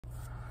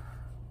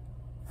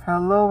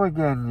Hello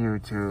again,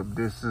 YouTube.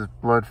 This is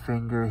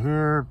Bloodfinger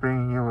here,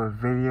 bringing you a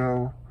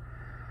video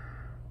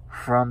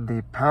from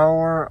the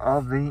power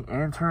of the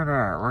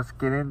internet. Let's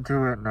get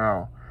into it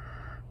now.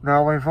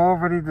 Now, we've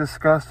already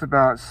discussed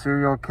about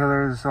serial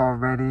killers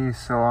already,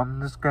 so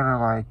I'm just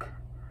gonna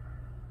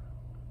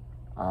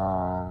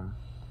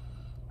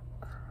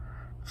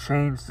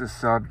change the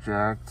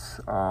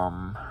subject.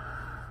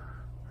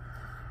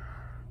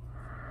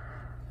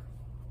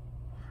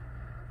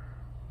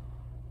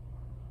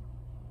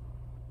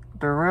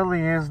 There really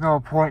is no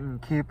point in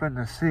keeping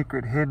the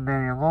secret hidden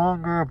any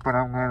longer, but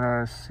I'm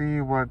gonna see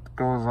what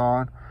goes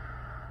on.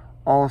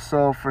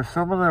 Also, for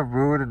some of the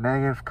rude and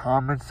negative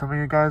comments some of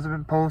you guys have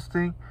been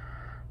posting,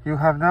 you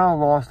have now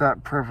lost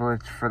that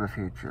privilege for the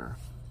future.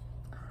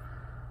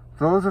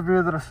 Those of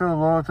you that are still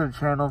loyal to the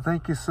channel,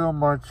 thank you so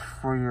much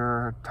for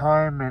your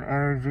time and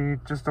energy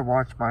just to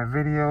watch my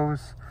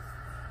videos.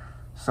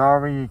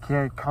 Sorry you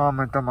can't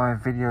comment on my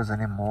videos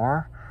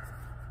anymore.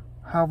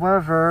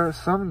 However,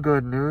 some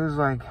good news,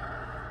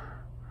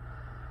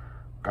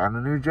 got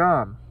a new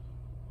job.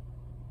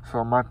 So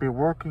I might be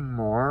working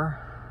more.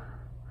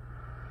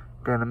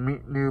 Gonna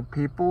meet new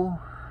people.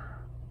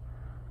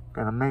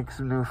 Gonna make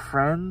some new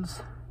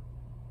friends.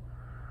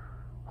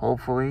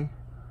 Hopefully.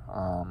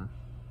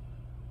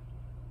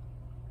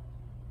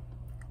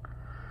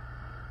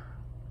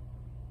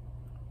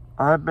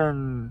 I've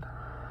been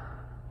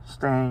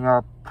staying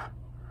up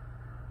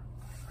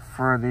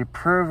for the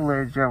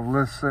privilege of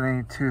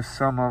listening to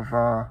some of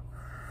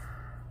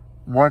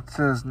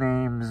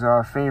what's-his-name's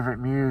favorite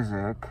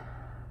music.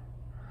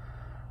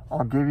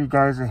 I'll give you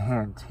guys a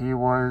hint. He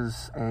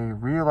was a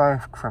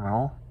real-life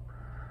criminal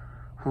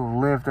who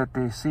lived at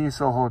the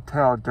Cecil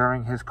Hotel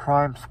during his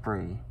crime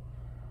spree.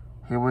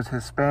 He was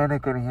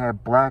Hispanic and he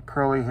had black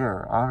curly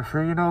hair. I'm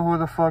sure you know who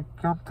the fuck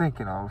I'm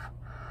thinking of.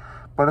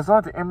 But it's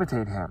not to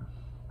imitate him.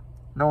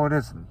 No, it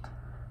isn't.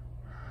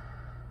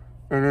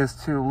 It is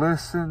to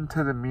listen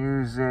to the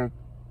music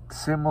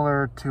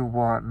similar to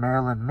what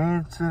Marilyn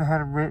Manson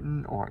had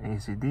written or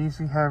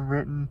AC/DC had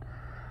written.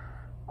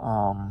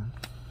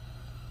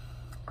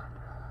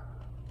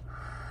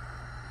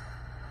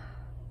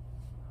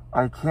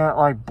 I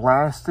can't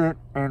blast it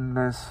in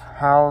this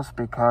house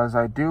because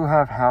I do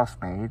have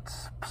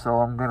housemates,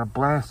 so I'm gonna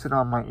blast it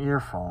on my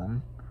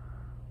earphone,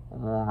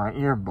 or my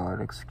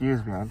earbud,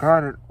 excuse me. I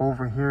got it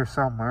over here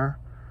somewhere.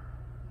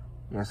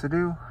 Yes, I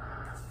do.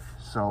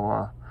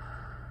 So,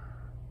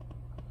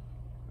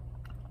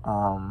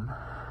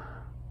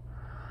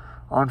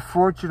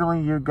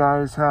 unfortunately, you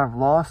guys have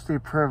lost the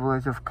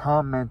privilege of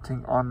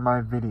commenting on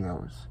my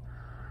videos.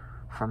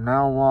 From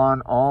now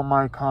on, all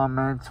my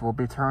comments will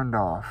be turned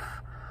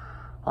off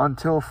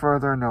until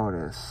further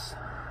notice.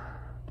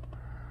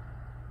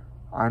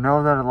 I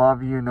know that a lot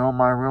of you know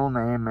my real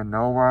name and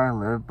know where I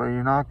live, but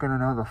you're not going to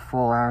know the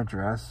full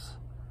address.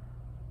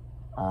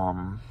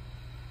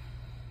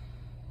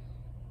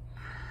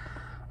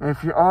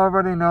 If you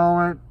already know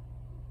it,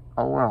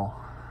 oh well.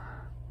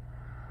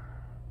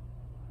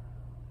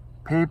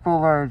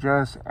 People are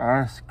just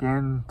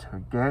asking to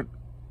get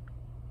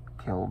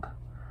killed.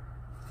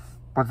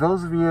 But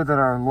those of you that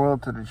are loyal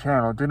to the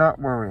channel, do not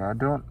worry. I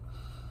don't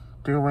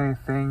do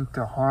anything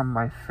to harm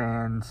my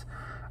fans.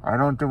 I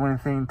don't do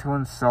anything to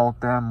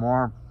insult them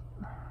or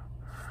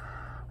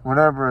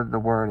whatever the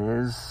word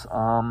is.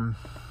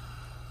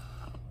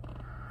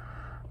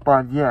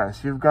 But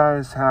yes, you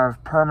guys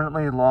have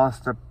permanently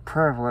lost the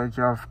privilege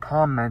of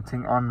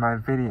commenting on my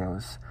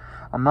videos.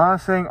 I'm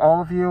not saying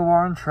all of you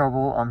are in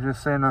trouble. I'm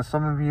just saying that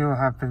some of you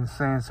have been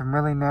saying some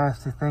really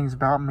nasty things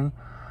about me.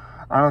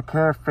 I don't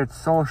care if it's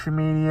social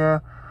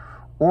media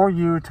or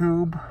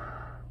YouTube,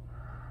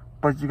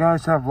 but you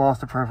guys have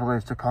lost the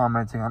privilege to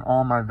commenting on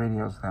all my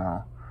videos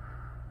now.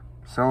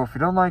 So if you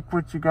don't like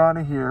what you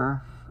gotta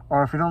hear,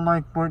 or if you don't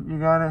like what you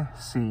gotta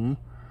see,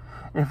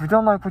 if you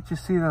don't like what you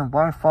see, then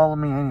why follow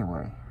me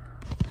anyway?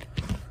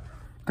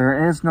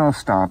 There is no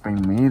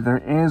stopping me. There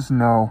is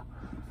no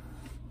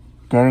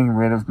getting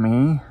rid of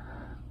me.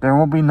 There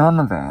will be none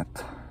of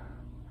that.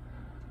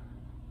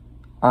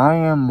 I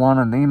am one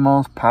of the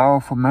most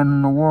powerful men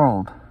in the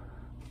world.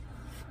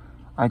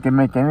 I can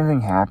make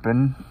anything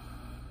happen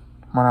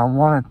when I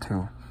want it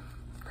to.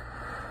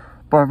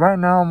 But right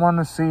now I want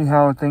to see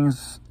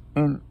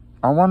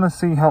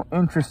how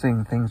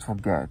interesting things will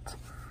get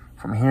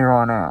from here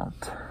on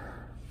out.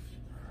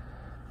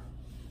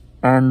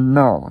 And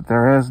no,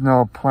 there is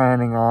no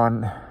planning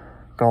on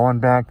going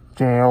back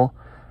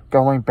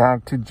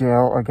to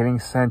jail or getting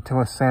sent to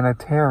a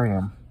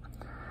sanitarium.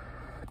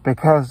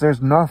 Because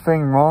there's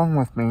nothing wrong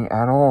with me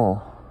at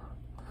all.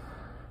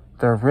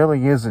 There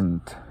really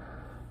isn't.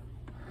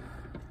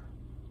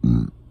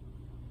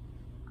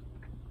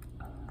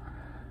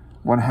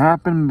 What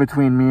happened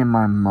between me and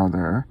my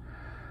mother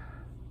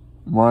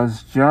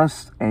was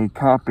just a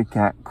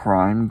copycat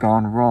crime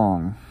gone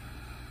wrong.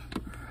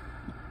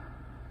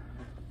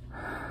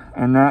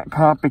 And that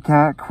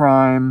copycat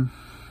crime,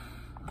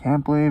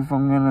 can't believe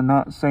I'm gonna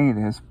not say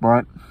this,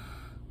 but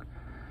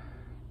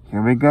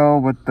here we go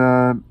with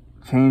the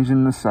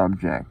changing the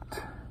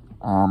subject.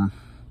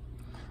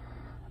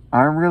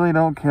 I really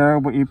don't care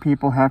what you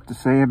people have to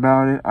say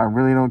about it. I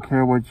really don't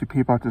care what you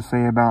people have to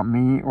say about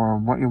me, or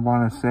what you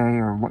want to say,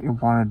 or what you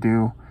want to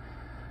do.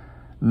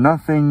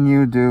 Nothing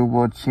you do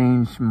will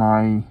change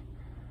my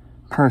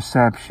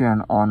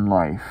perception on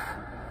life.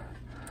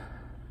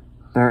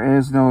 There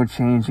is no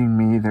changing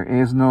me. There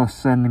is no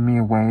sending me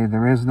away.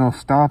 There is no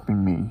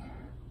stopping me.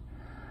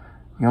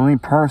 The only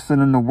person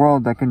in the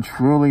world that can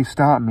truly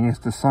stop me is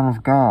the Son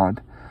of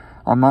God.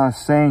 I'm not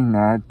saying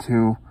that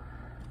to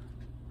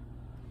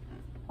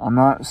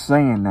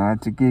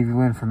give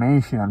you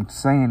information. I'm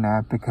saying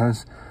that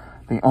because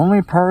the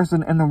only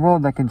person in the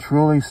world that can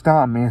truly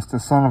stop me is the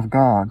Son of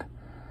God.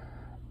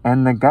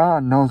 And the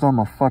God knows I'm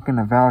a fucking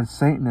avowed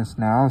Satanist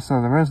now,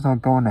 so there is no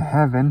going to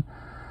heaven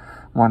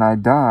when I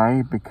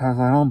die, because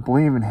I don't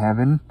believe in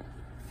heaven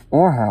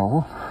or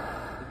hell.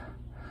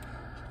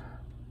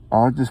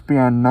 I'll just be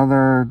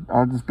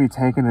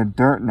taking a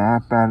dirt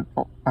nap at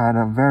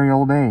a very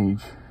old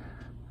age.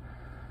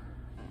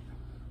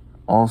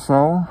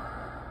 Also,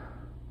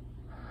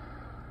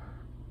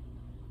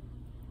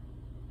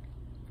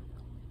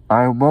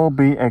 I will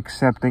be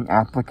accepting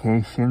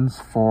applications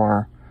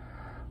for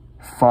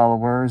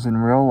followers in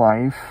real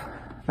life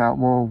that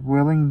were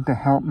willing to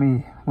help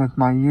me with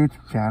my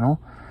YouTube channel.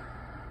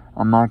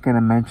 I'm not going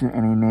to mention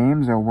any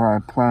names or where I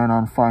plan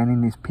on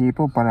finding these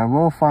people, but I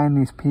will find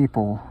these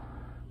people.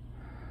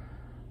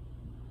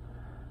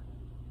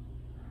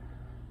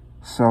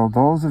 So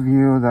those of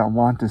you that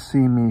want to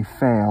see me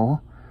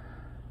fail,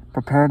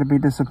 prepare to be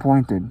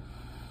disappointed.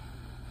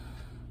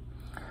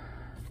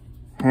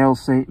 Hail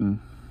Satan.